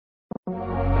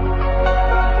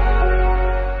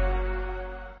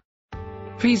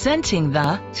Presenting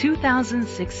the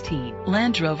 2016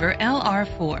 Land Rover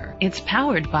LR4. It's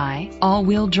powered by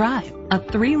all-wheel drive, a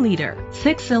 3-liter,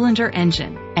 6-cylinder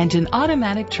engine, and an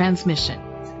automatic transmission.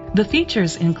 The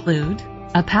features include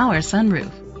a power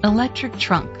sunroof, electric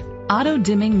trunk,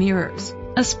 auto-dimming mirrors,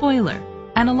 a spoiler,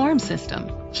 an alarm system,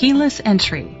 keyless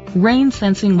entry,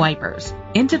 rain-sensing wipers,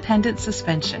 independent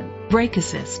suspension, brake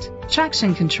assist,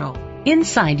 traction control.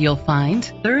 Inside you'll find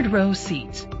 3rd-row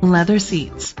seats, leather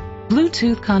seats,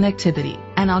 Bluetooth connectivity,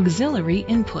 an auxiliary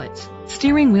input,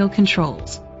 steering wheel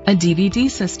controls, a DVD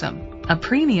system, a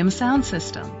premium sound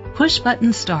system,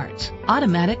 push-button start,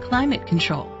 automatic climate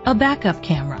control, a backup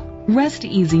camera. Rest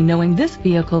easy knowing this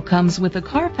vehicle comes with a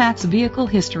Carfax Vehicle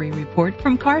History Report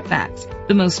from Carfax,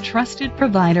 the most trusted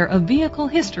provider of vehicle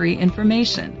history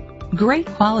information. Great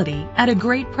quality at a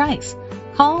great price.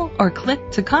 Call or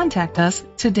click to contact us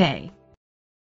today.